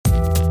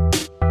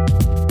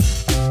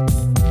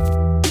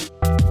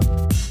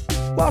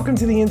Welcome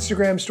to the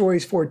Instagram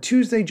stories for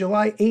Tuesday,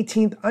 July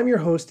 18th. I'm your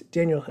host,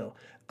 Daniel Hill.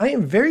 I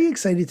am very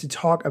excited to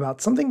talk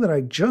about something that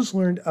I just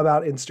learned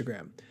about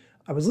Instagram.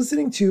 I was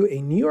listening to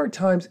a New York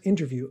Times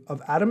interview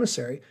of Adam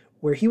Mosseri,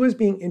 where he was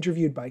being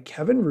interviewed by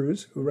Kevin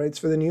Roose, who writes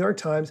for the New York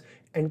Times,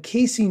 and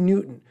Casey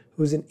Newton,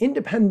 who is an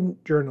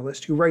independent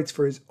journalist who writes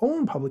for his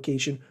own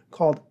publication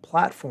called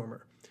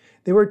Platformer.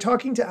 They were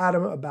talking to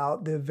Adam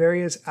about the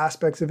various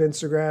aspects of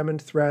Instagram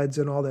and threads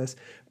and all this,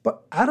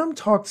 but Adam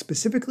talked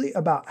specifically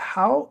about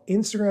how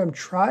Instagram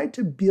tried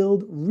to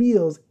build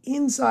Reels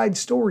inside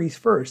stories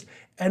first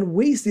and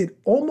wasted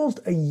almost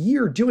a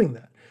year doing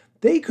that.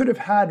 They could have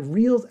had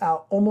Reels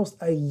out almost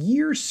a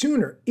year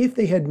sooner if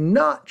they had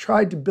not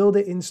tried to build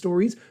it in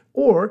stories,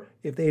 or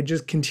if they had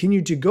just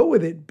continued to go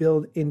with it,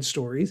 build in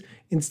stories,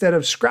 instead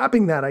of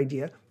scrapping that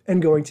idea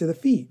and going to the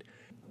feed.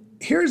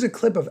 Here's a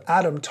clip of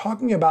Adam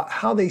talking about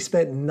how they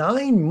spent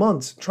 9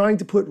 months trying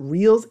to put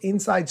Reels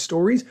inside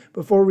stories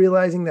before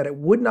realizing that it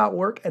would not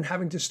work and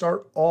having to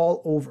start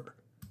all over.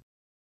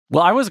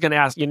 Well, I was going to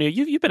ask,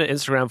 you've been at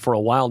Instagram for a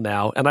while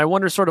now, and I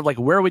wonder sort of like,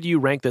 where would you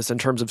rank this in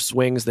terms of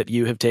swings that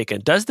you have taken?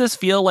 Does this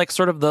feel like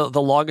sort of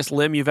the longest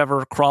limb you've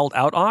ever crawled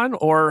out on,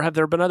 or have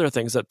there been other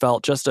things that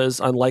felt just as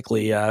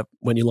unlikely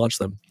when you launched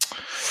them?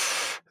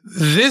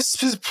 This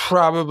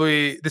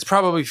probably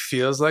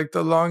feels like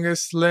the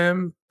longest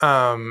limb.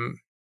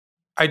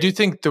 I do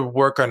think the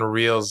work on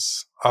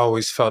Reels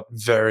always felt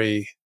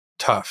very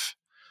tough.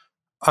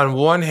 On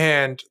one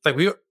hand, to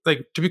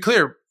be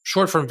clear,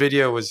 short form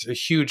video was a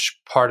huge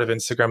part of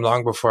Instagram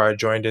long before I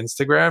joined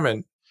Instagram,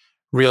 and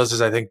Reels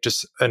is, I think,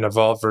 just an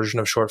evolved version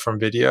of short form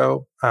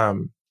video.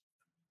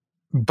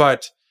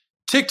 But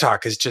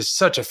TikTok is just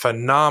such a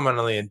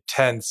phenomenally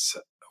intense,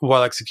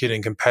 well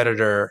executing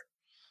competitor.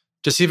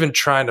 Just even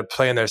trying to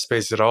play in their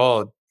space at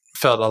all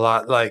felt a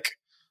lot like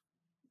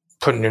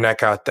putting your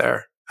neck out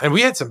there. And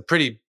we had some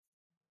pretty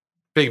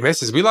big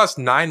misses. We lost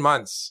 9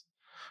 months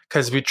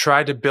because we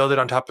tried to build it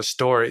on top of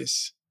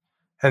stories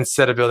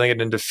instead of building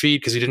it into feed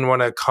because we didn't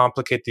want to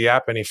complicate the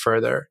app any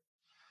further.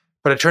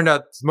 But it turned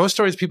out most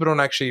stories people don't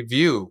actually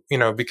view,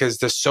 because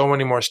there's so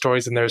many more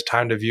stories than there's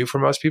time to view for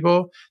most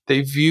people.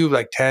 They view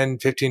like 10,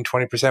 15,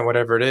 20%,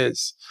 whatever it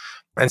is.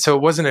 And so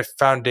it wasn't a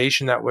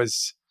foundation that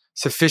was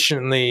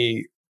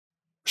sufficiently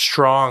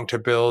strong to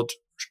build,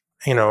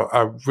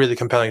 a really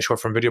compelling short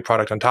form video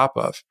product on top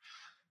of.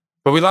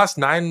 But we lost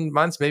 9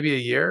 months, maybe a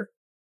year.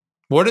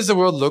 What does the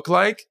world look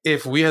like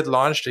if we had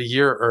launched a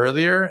year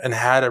earlier and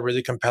had a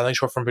really compelling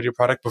short form video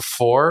product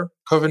before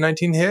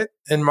COVID-19 hit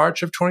in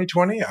March of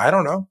 2020? I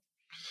don't know.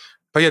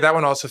 But yeah, that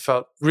one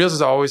also Reels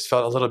has always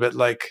felt a little bit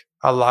like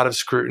a lot of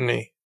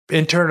scrutiny,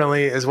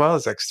 internally as well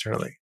as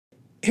externally.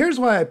 Here's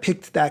why I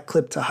picked that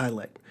clip to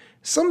highlight.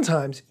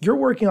 Sometimes you're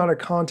working on a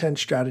content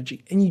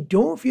strategy and you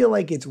don't feel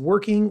like it's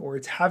working or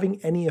it's having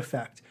any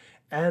effect.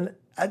 And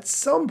at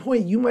some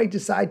point, you might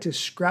decide to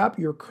scrap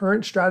your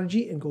current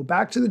strategy and go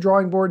back to the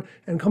drawing board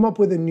and come up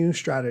with a new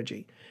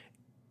strategy.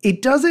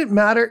 It doesn't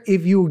matter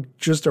if you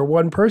just are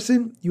one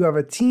person, you have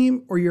a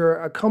team, or you're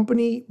a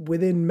company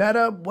within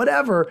Meta,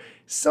 whatever.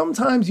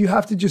 Sometimes you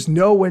have to just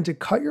know when to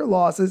cut your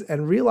losses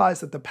and realize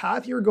that the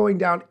path you're going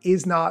down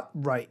is not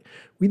right.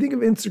 We think of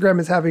Instagram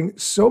as having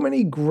so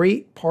many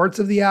great parts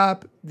of the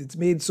app. It's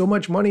made so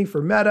much money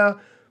for Meta.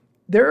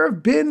 There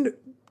have been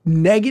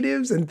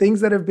negatives and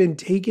things that have been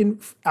taken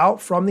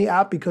out from the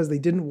app because they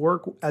didn't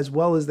work as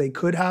well as they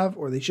could have,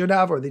 or they should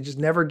have, or they just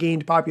never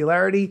gained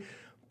popularity.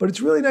 But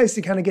it's really nice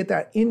to kind of get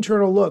that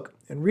internal look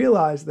and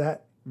realize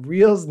that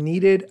Reels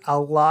needed a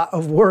lot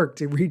of work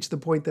to reach the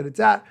point that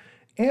it's at.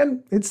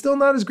 And it's still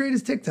not as great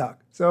as TikTok.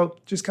 So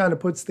just kind of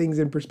puts things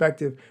in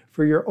perspective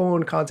for your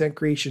own content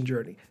creation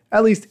journey.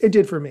 At least it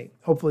did for me.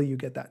 Hopefully you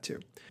get that too.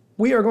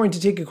 We are going to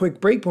take a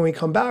quick break. When we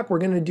come back, we're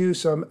going to do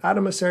some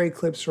Adam Mosseri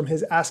clips from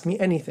his Ask Me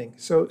Anything.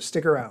 So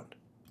stick around.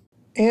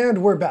 And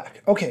we're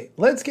back. Okay,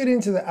 let's get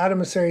into the Adam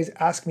Mosseri's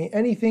Ask Me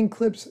Anything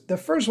clips. The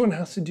first one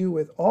has to do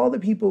with all the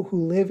people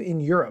who live in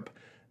Europe.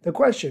 The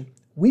question,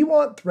 we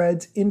want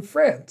Threads in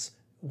France.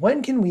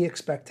 When can we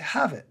expect to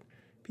have it?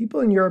 People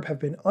in Europe have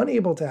been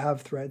unable to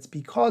have Threads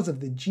because of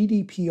the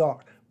GDPR,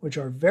 which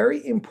are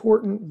very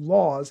important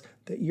laws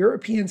that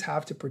Europeans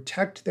have to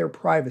protect their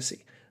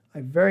privacy.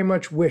 I very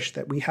much wish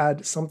that we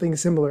had something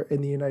similar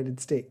in the United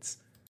States.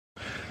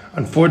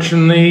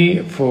 Unfortunately,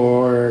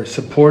 for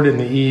support in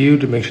the EU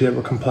to make sure that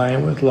we're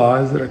compliant with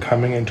laws that are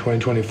coming in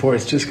 2024,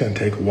 it's just going to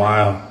take a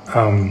while.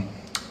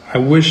 I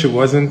wish it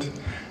wasn't.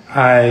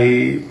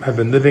 I have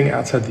been living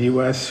outside the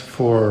US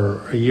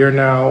for a year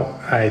now.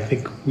 I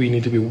think we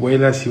need to be way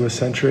less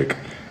US-centric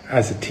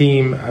as a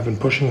team. I've been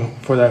pushing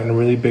for that in a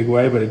really big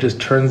way, but it just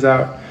turns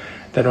out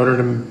that in order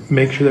to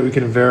make sure that we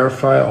can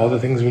verify all the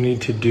things we need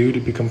to do to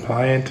be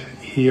compliant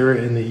here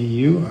in the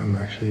EU, I'm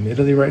actually in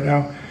Italy right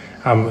now,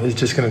 it's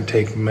just going to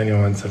take many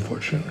months,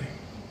 unfortunately.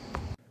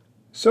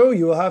 So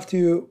you will have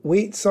to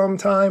wait some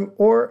time,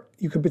 or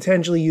you could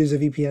potentially use a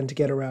VPN to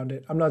get around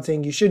it. I'm not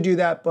saying you should do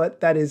that, but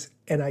that is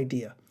an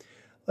idea.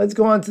 Let's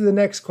go on to the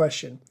next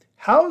question.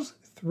 How's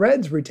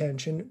Threads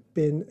retention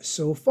been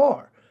so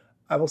far?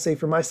 I will say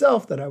for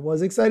myself that I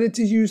was excited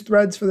to use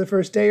Threads for the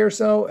first day or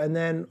so, and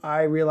then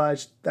I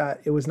realized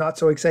that it was not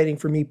so exciting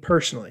for me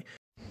personally.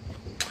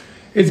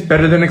 It's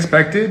better than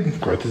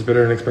expected. Growth is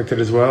better than expected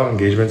as well.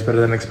 Engagement's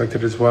better than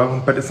expected as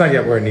well. But it's not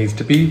yet where it needs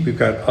to be. We've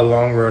got a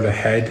long road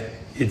ahead.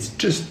 It's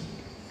just,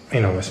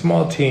 a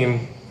small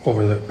team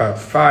over about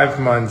 5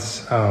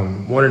 months.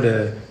 Wanted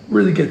to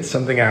really get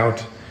something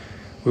out.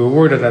 We were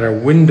worried that our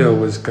window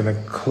was going to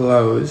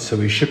close, so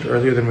we shipped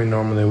earlier than we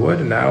normally would.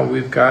 And now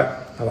we've got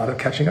a lot of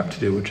catching up to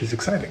do, which is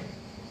exciting.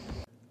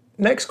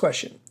 Next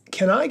question.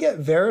 Can I get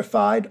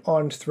verified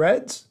on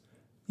Threads?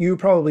 You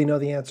probably know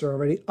the answer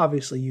already.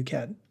 Obviously, you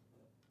can.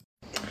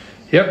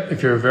 Yep,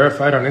 if you're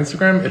verified on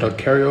Instagram, it'll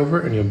carry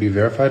over and you'll be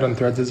verified on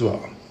Threads as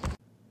well.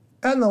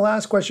 And the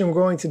last question we're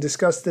going to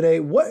discuss today,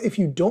 what if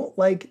you don't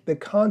like the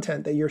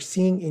content that you're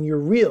seeing in your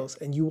Reels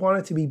and you want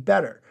it to be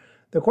better?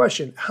 The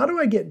question, how do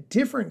I get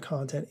different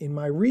content in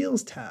my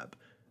Reels tab?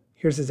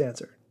 Here's his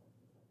answer.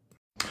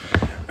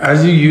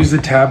 As you use the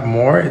tab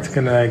more,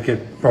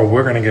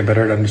 we're going to get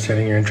better at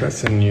understanding your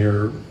interests, and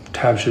your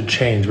tab should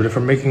change. But if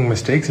we're making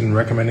mistakes and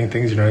recommending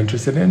things you're not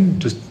interested in,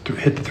 just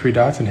hit the 3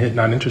 dots and hit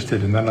not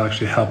interested, and that'll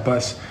actually help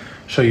us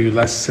show you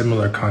less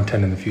similar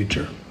content in the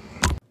future.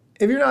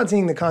 If you're not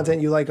seeing the content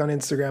you like on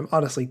Instagram,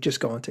 honestly, just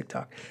go on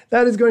TikTok.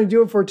 That is going to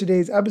do it for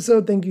today's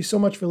episode. Thank you so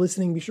much for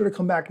listening. Be sure to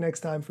come back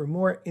next time for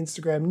more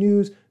Instagram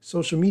news,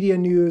 social media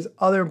news,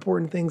 other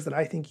important things that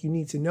I think you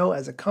need to know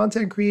as a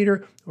content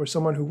creator or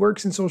someone who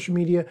works in social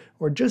media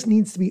or just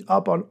needs to be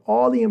up on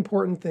all the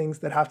important things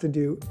that have to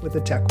do with the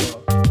tech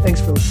world.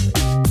 Thanks for listening.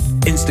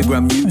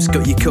 Instagram news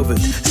got you covered,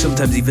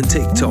 sometimes even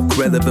TikTok.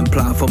 Relevant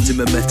platforms in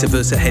the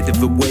metaverse ahead of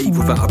the wave,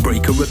 without a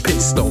break or a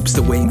pit stop.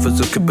 Still waiting for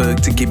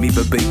Zuckerberg to give me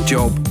the big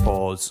job.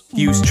 Pause.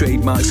 Use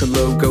trademarks and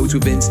logos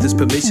with Insta's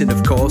permission,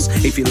 of course.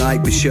 If you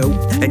like the show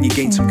and you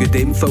gain some good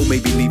info,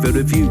 maybe leave a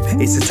review.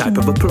 It's a type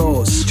of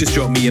applause. Just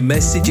drop me a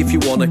message if you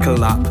want to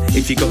collab.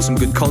 If you got some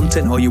good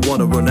content or you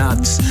want to run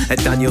ads, at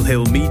Daniel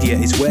Hill Media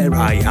is where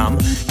I am.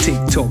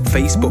 TikTok,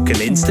 Facebook and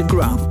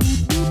Instagram.